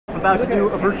about to do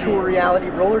a virtual reality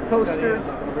roller coaster.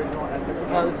 See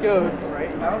how this goes. The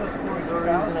reason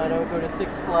I don't go to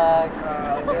Six Flags.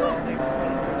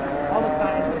 All the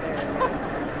signs are there.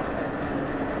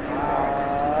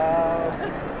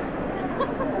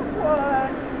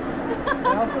 What? And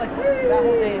also like that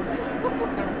whole day.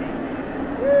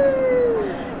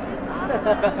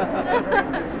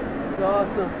 It's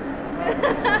awesome.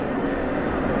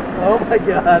 Oh my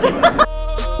god.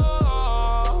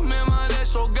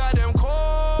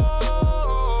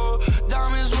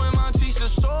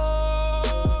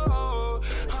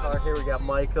 Here we got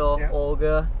Michael,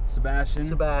 Olga,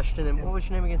 Sebastian, and what was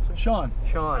your name again, sir? Sean.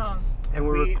 And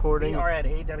we're recording. We are at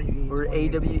AWE. We're at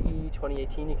AWE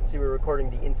 2018. You can see we're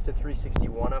recording the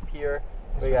Insta361 up here.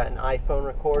 We got an iPhone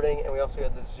recording, and we also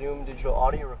got the Zoom digital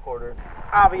audio recorder.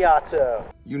 Aviato.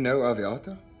 You know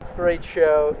Aviato? Great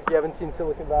show. If you haven't seen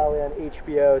Silicon Valley on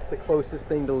HBO, it's the closest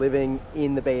thing to living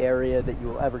in the Bay Area that you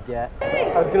will ever get.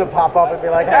 I was gonna pop up and be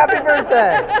like, "Happy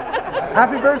birthday!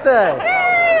 Happy birthday!"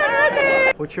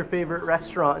 What's your favorite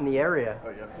restaurant in the area? Oh,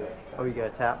 you have to. Oh, you got a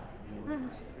tap?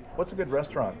 What's a good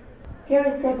restaurant? Here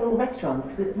are several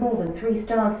restaurants with more than 3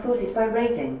 stars sorted by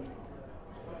rating.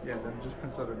 Yeah, then just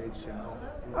print out an HTML.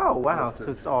 Oh wow, so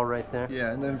it's all right there.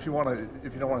 Yeah, and then if you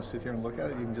don't want to sit here and look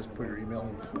at it, you can just put your email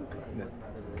in.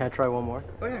 Can I try one more?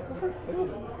 Oh yeah, go for it. That's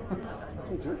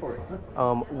what it's here for.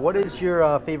 What is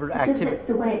your favorite Because activity? that's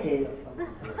the way it is.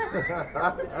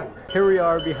 Here we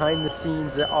are behind the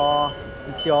scenes at AWE. You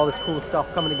can see all this cool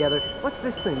stuff coming together. What's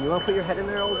this thing? You want to put your head in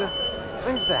there, Olga?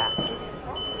 What is that?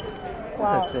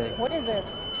 What's that thing? What is it?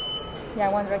 Yeah,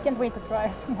 I wonder. I can't wait to try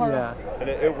it tomorrow. Yeah. And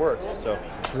it works, so.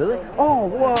 Really? Oh,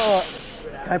 what?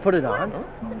 Can I put it on?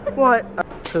 What?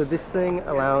 So this thing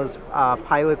allows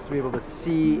pilots to be able to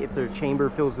see if their chamber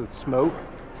fills with smoke.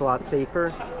 It's a lot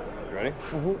safer. You ready?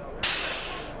 Mm-hmm.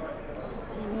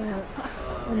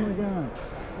 Oh my god.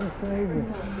 That's crazy.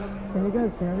 Can you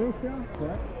guys hear me still?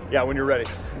 Yeah, when you're ready.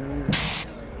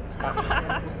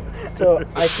 So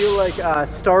I feel like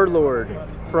Star-Lord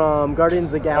from Guardians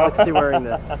of the Galaxy wearing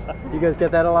this. You guys get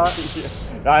that a lot?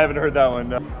 No, I haven't heard that one.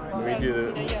 No. We do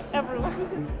this. Yeah, everyone.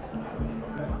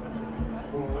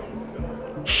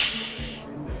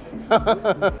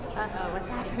 Uh-oh, what's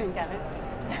happening, Kevin?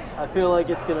 I feel like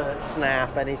it's gonna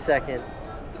snap any second.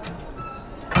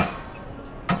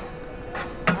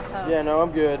 Yeah, no,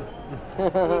 I'm good. You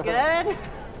good?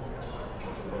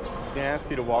 Just gonna ask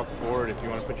you to walk forward. If you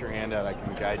want to put your hand out, I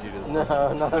can guide you to the. No, I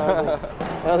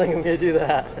don't think I'm gonna do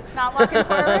that. Not walking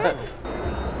forward?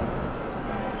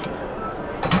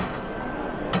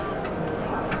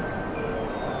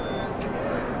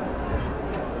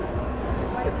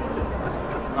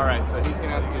 All right, so he's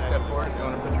gonna ask you to step forward. If you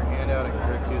want to put your hand out, I can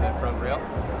direct you to that front rail.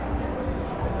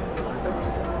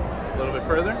 A little bit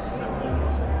further. A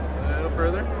little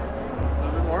further. A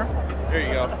little bit more. There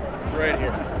you go. Right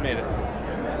here. You made it.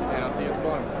 And I'll see you at the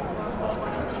bottom.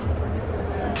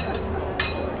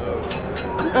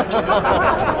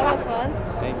 That was fun.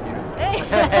 Thank you. Hey.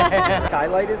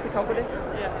 Skylight is the company?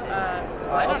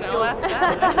 I don't know, ask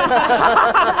that.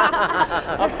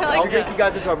 I'll get you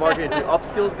guys into our marketing team.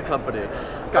 Upskill's the company.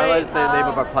 Skylight is the name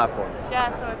of our platform.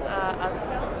 Yeah, so it's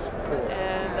Upskill,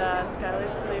 and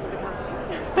Skylight's the name of the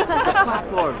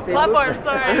company. Platform,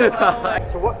 sorry.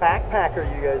 So what backpack are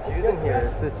you guys using here?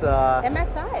 Is this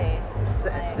MSI.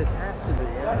 This has to be,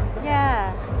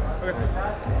 Yeah.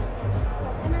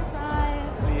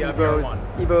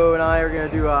 Evo and I are going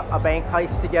to do a bank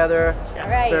heist together. All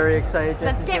right. Very excited.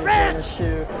 Let's get rich.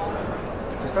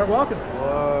 Just start walking.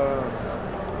 Whoa.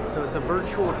 So it's a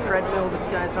virtual treadmill this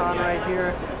guy's on right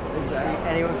here.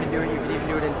 Anyone can do it. You can even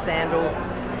do it in sandals.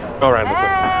 All right,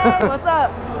 Hey, what's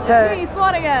up? It's me,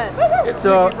 Swan again.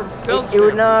 So it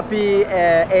would not be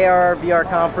an AR VR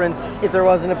conference if there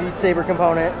wasn't a Beat Saber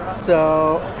component.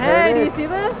 So Hey, do you see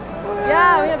this?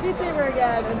 Yeah, we have Beat Saber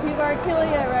again, and people are killing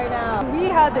it right now. We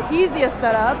had the easiest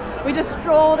setup. We just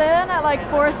strolled in at like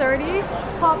 4:30,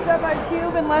 popped up our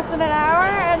cube in less than an hour,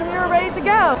 and we were ready to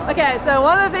go. Okay, so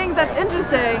one of the things that's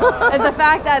interesting is the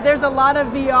fact that there's a lot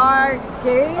of VR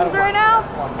games right now,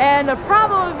 and the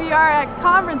problem with VR at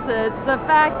conferences is the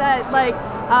fact that like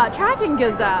tracking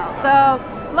gives out. So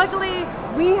luckily,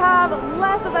 we have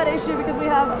less of that issue because we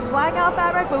have blackout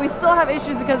fabric, but we still have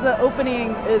issues because the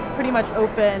opening is pretty much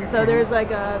open. So there's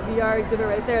like a VR exhibit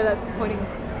right there that's pointing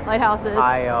lighthouses.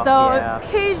 So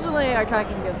occasionally our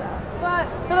tracking gives out. But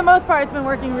for the most part, it's been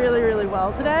working really, really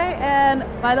well today. And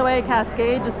by the way,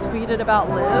 Cascade just tweeted about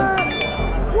Live.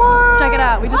 What? Check it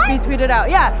out. We just retweeted out.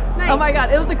 Yeah. Nice. Oh my God.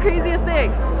 It was the craziest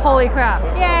thing. Holy crap.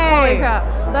 Yay. Holy crap.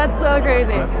 That's so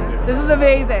crazy. This is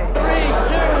amazing. 3, 2,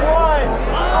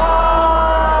 1.